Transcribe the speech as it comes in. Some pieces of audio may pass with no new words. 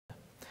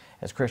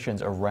As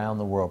Christians around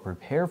the world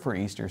prepare for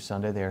Easter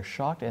Sunday, they are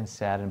shocked and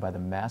saddened by the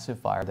massive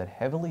fire that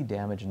heavily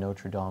damaged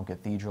Notre Dame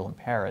Cathedral in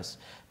Paris.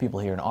 People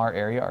here in our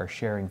area are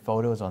sharing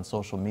photos on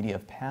social media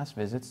of past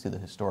visits to the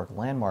historic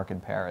landmark in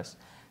Paris.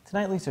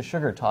 Tonight, Lisa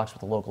Sugar talks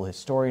with a local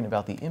historian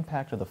about the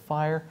impact of the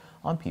fire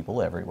on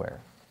people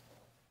everywhere.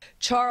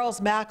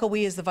 Charles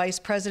McElwee is the vice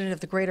president of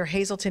the Greater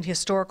Hazleton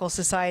Historical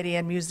Society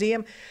and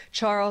Museum.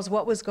 Charles,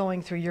 what was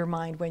going through your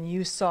mind when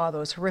you saw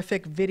those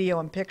horrific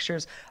video and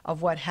pictures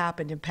of what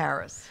happened in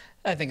Paris?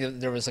 I think that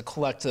there was a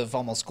collective,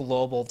 almost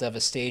global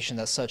devastation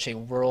that such a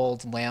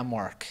world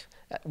landmark.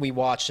 We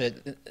watched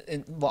it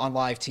on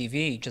live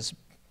TV just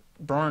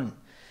burn,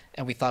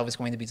 and we thought it was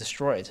going to be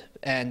destroyed.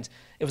 And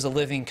it was a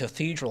living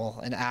cathedral,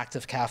 an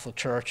active Catholic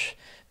church.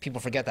 People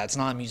forget that. It's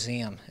not a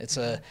museum. It's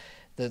the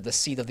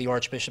seat of the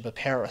Archbishop of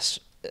Paris.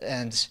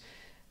 And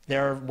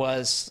there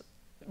was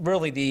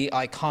really the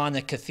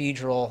iconic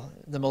cathedral,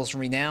 the most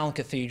renowned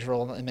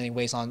cathedral in many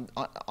ways on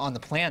the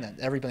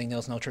planet. Everybody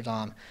knows Notre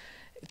Dame,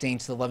 dating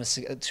to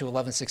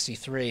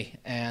 1163,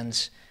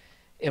 and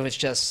it was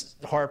just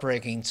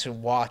heartbreaking to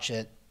watch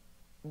it.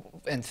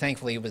 And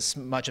thankfully,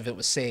 much of it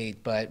was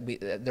saved, but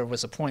there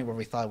was a point where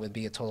we thought it would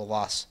be a total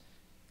loss.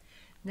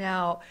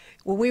 Now,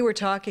 when we were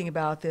talking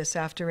about this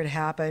after it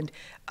happened,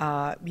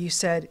 you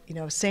said, you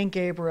know, St.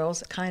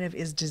 Gabriel's kind of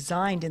is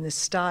designed in the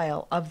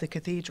style of the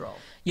cathedral.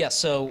 Yes,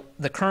 so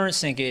the current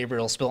St.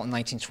 Gabriel's, built in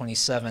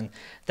 1927,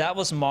 that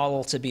was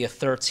modeled to be a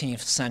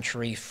 13th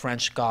century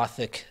French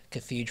Gothic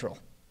cathedral,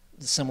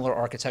 similar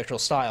architectural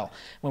style.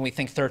 When we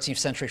think 13th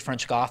century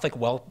French Gothic,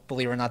 well,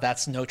 believe it or not,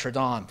 that's Notre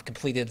Dame,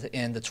 completed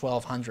in the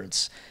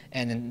 1200s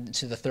and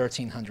into the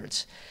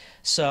 1300s.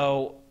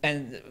 So,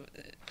 and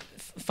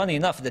funny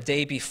enough, the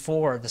day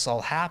before this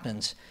all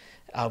happened,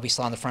 we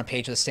saw on the front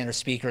page of the Standard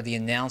Speaker the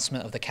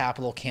announcement of the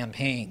capital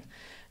campaign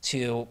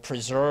to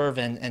preserve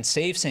and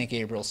save St.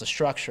 Gabriel's, the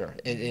structure.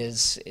 It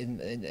is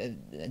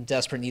in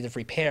desperate need of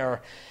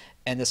repair,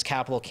 and this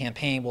capital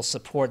campaign will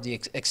support the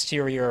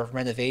exterior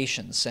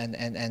renovations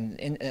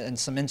and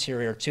some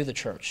interior to the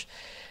church.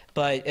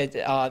 But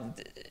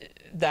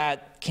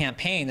that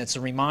campaign, it's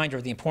a reminder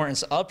of the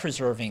importance of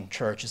preserving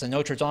churches. And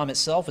Notre Dame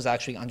itself was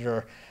actually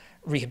under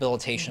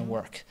rehabilitation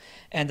work.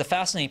 And the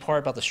fascinating part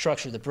about the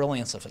structure, the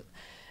brilliance of it,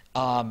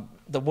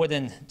 the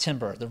wooden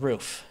timber, the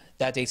roof,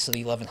 that dates to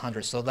the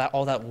 1100s. So that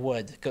all that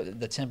wood,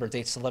 the timber,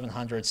 dates to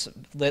 1100s,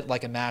 lit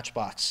like a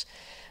matchbox.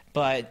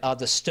 But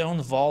the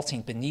stone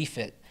vaulting beneath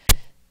it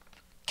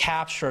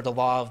captured a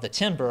lot of the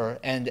timber,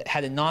 and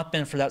had it not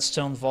been for that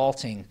stone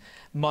vaulting,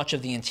 much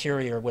of the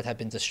interior would have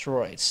been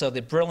destroyed. So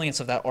the brilliance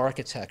of that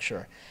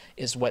architecture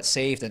is what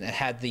saved it. And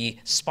had the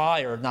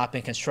spire not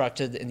been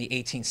constructed in the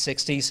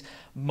 1860s,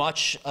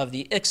 much of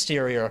the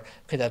exterior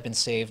could have been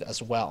saved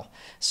as well.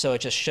 So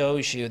it just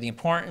shows you the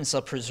importance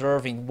of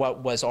preserving what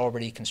was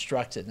already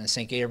constructed, and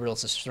St.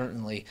 Gabriel's is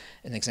certainly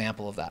an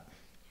example of that.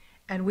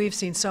 And we've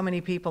seen so many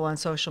people on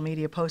social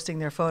media posting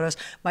their photos.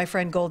 My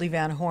friend Goldie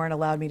Van Horn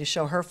allowed me to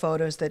show her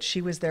photos that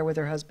she was there with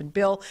her husband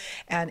Bill,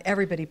 and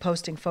everybody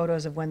posting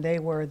photos of when they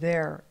were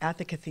there at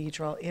the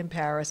cathedral in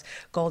Paris.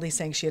 Goldie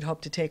saying she had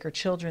hoped to take her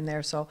children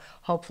there, so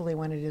hopefully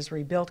when it is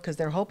rebuilt, because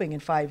they're hoping in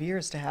 5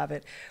 years to have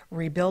it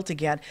rebuilt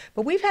again.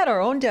 But we've had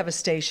our own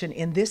devastation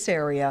in this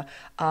area.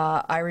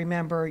 I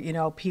remember, you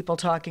know, people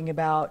talking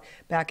about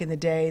back in the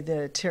day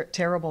the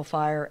terrible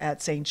fire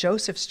at St.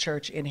 Joseph's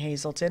Church in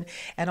Hazleton,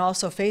 and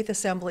also Faith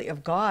Assembly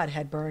of God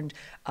had burned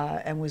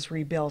and was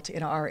rebuilt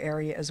in our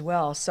area as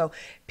well. So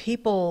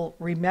people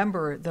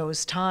remember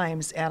those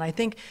times, and I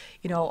think,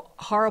 you know,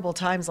 horrible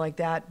times like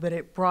that, but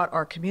it brought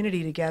our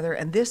community together,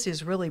 and this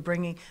is really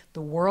bringing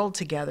the world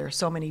together.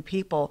 So many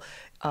people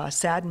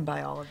saddened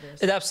by all of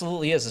this. It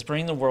absolutely is. It's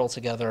bringing the world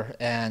together,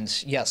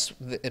 and yes,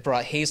 it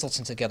brought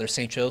Hazleton together.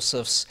 St.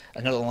 Joseph's,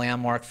 another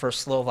landmark,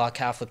 first Slovak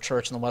Catholic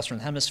church in the Western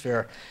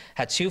Hemisphere,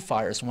 had two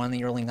fires, one in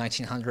the early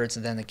 1900s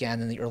and then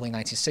again in the early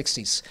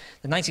 1960s.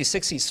 The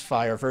 1960s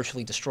fire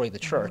virtually destroyed the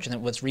church, and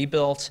it was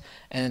rebuilt,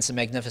 and it's a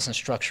magnificent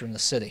structure in the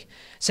city.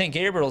 St.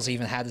 Gabriel's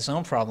even had its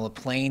own problem. A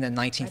plane in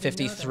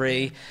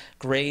 1953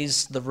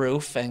 grazed the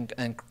roof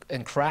and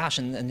crashed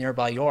in a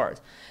nearby yard.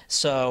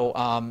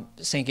 So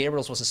St.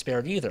 Gabriel's wasn't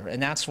spared either,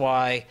 and that's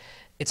why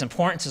it's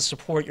important to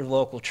support your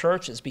local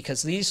churches,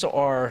 because these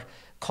are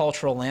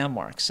cultural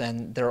landmarks,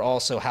 and they're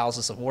also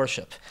houses of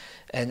worship.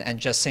 And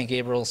just St.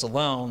 Gabriel's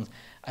alone,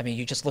 I mean,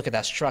 you just look at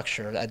that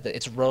structure.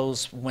 It's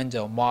rose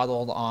window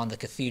modeled on the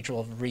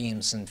Cathedral of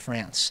Reims in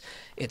France.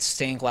 It's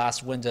stained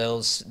glass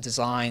windows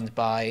designed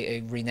by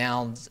a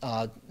renowned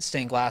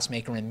stained glass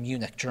maker in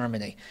Munich,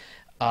 Germany.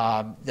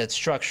 The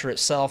structure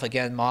itself,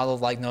 again,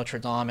 modeled like Notre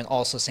Dame, and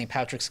also St.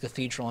 Patrick's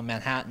Cathedral in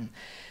Manhattan.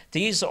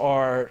 These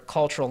are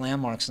cultural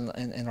landmarks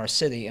in our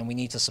city, and we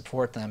need to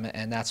support them,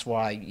 and that's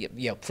why, you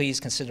know, please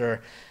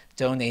consider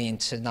donating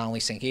to not only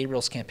St.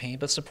 Gabriel's campaign,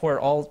 but support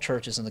all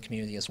churches in the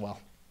community as well.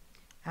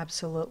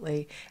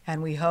 Absolutely.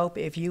 And we hope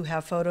if you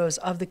have photos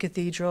of the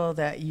cathedral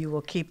that you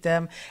will keep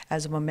them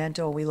as a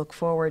memento. We look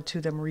forward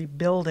to them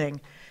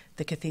rebuilding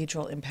the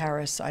cathedral in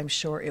Paris. I'm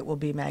sure it will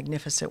be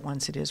magnificent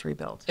once it is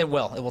rebuilt. It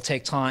will. It will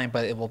take time,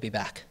 but it will be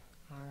back.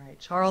 All right. right,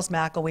 Charles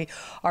McElwee,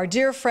 our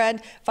dear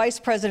friend, Vice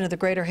President of the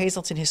Greater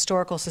Hazleton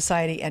Historical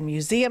Society and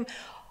Museum.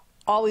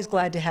 Always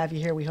glad to have you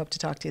here. We hope to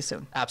talk to you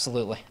soon.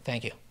 Absolutely.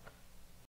 Thank you.